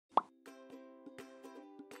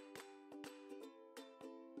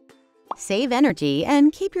Save energy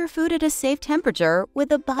and keep your food at a safe temperature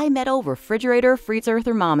with a bimetal refrigerator freezer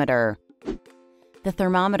thermometer. The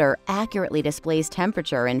thermometer accurately displays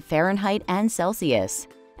temperature in Fahrenheit and Celsius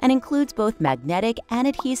and includes both magnetic and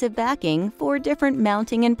adhesive backing for different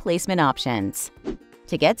mounting and placement options.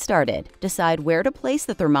 To get started, decide where to place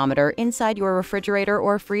the thermometer inside your refrigerator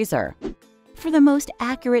or freezer. For the most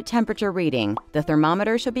accurate temperature reading, the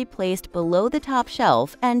thermometer should be placed below the top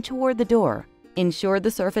shelf and toward the door. Ensure the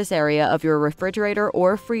surface area of your refrigerator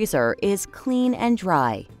or freezer is clean and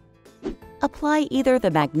dry. Apply either the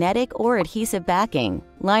magnetic or adhesive backing,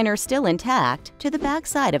 liner still intact, to the back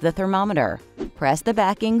side of the thermometer. Press the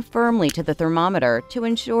backing firmly to the thermometer to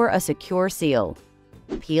ensure a secure seal.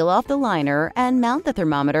 Peel off the liner and mount the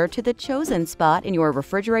thermometer to the chosen spot in your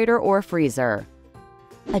refrigerator or freezer.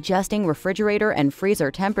 Adjusting refrigerator and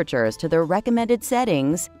freezer temperatures to the recommended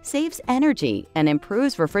settings saves energy and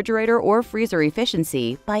improves refrigerator or freezer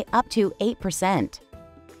efficiency by up to 8%.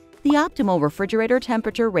 The optimal refrigerator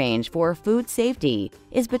temperature range for food safety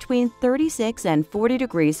is between 36 and 40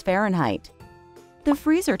 degrees Fahrenheit. The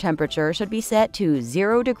freezer temperature should be set to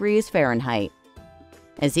 0 degrees Fahrenheit.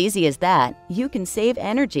 As easy as that, you can save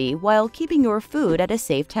energy while keeping your food at a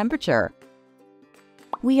safe temperature.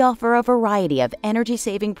 We offer a variety of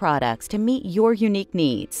energy-saving products to meet your unique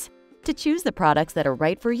needs. To choose the products that are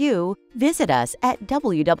right for you, visit us at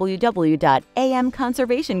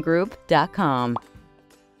www.amconservationgroup.com.